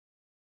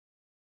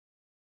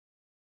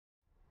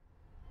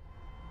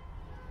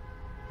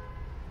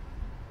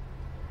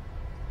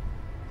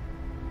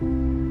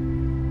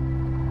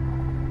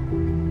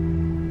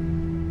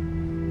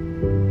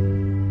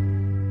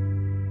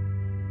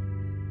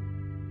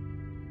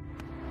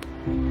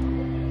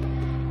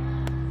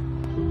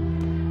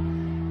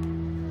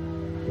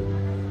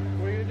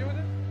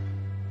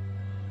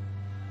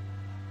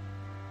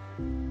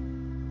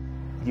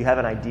you have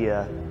an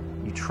idea,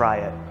 you try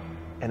it,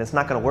 and it's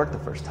not going to work the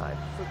first time.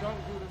 So don't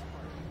do this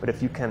part. But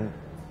if you can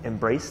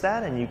embrace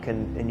that and you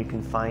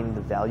can find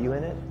the value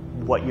in it,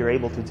 what you're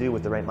able to do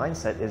with the right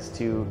mindset is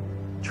to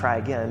try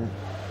again.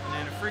 And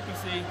then the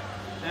frequency,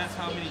 that's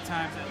how many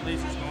times that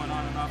laser's going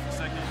on and off a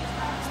second.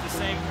 It's the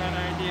same kind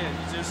of idea.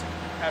 You just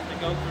have to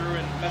go through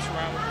and mess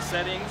around with the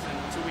settings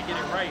until we get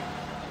it right.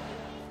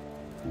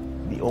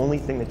 The only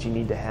thing that you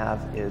need to have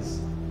is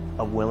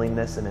a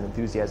willingness and an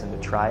enthusiasm to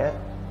try it,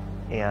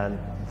 and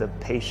the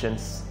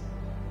patience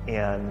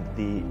and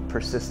the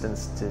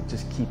persistence to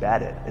just keep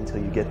at it until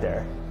you get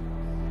there.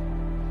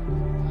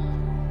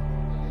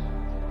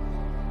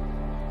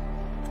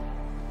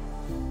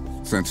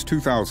 Since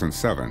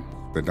 2007,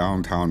 the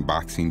Downtown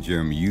Boxing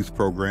Gym Youth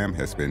Program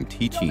has been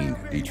teaching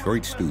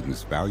Detroit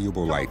students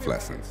valuable life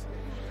lessons,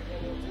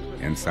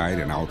 inside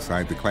and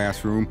outside the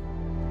classroom,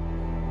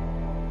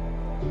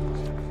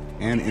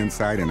 and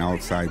inside and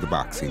outside the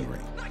boxing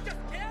ring.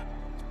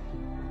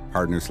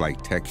 Partners like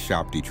Tech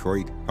Shop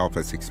Detroit help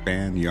us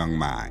expand young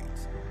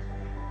minds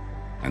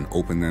and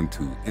open them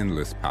to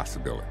endless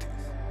possibilities.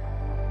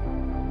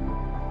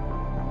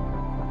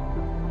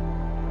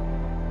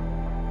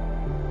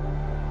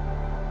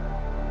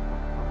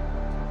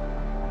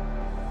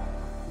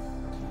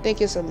 I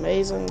think it's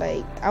amazing.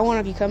 Like, I want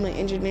to become an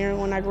engineer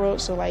when I grow up,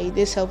 so like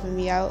this helping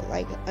me out,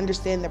 like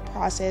understand the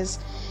process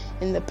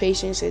and the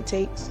patience it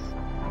takes.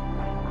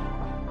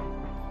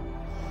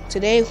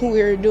 Today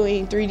we're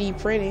doing 3D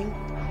printing.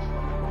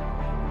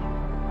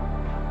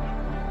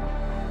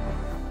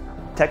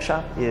 Tech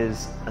Shop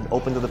is an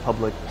open to the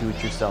public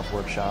do-it-yourself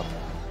workshop.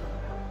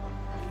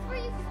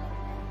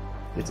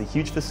 It's a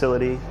huge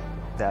facility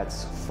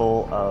that's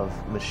full of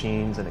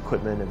machines and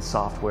equipment and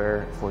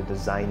software for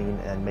designing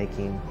and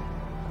making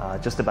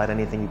just about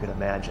anything you can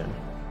imagine.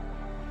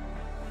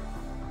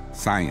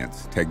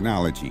 Science,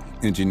 technology,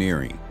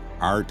 engineering,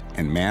 art,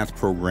 and math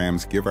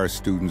programs give our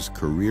students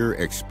career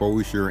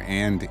exposure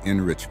and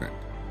enrichment.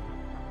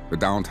 The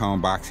Downtown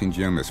Boxing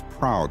Gym is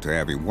proud to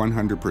have a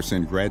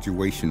 100%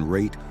 graduation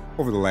rate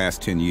over the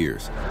last 10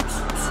 years.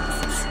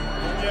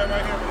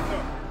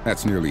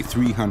 That's nearly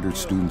 300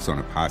 students on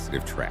a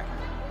positive track,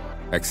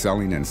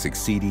 excelling and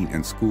succeeding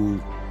in school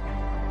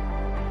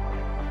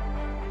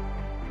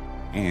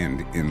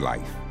and in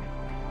life.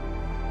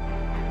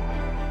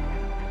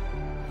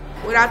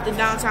 Without the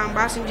Downtown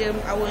Boxing Gym,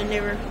 I would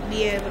never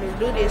be able to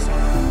do this.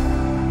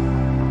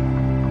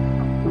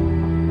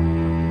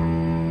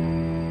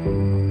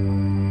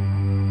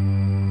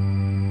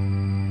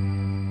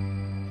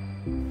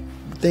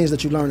 Things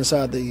that you learn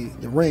inside the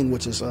ring,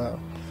 which is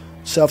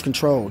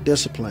self-control,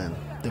 discipline,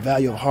 the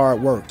value of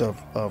hard work,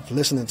 of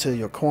listening to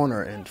your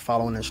corner and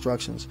following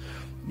instructions.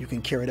 You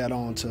can carry that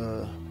on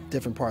to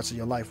different parts of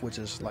your life, which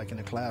is like in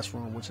the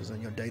classroom, which is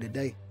in your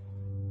day-to-day.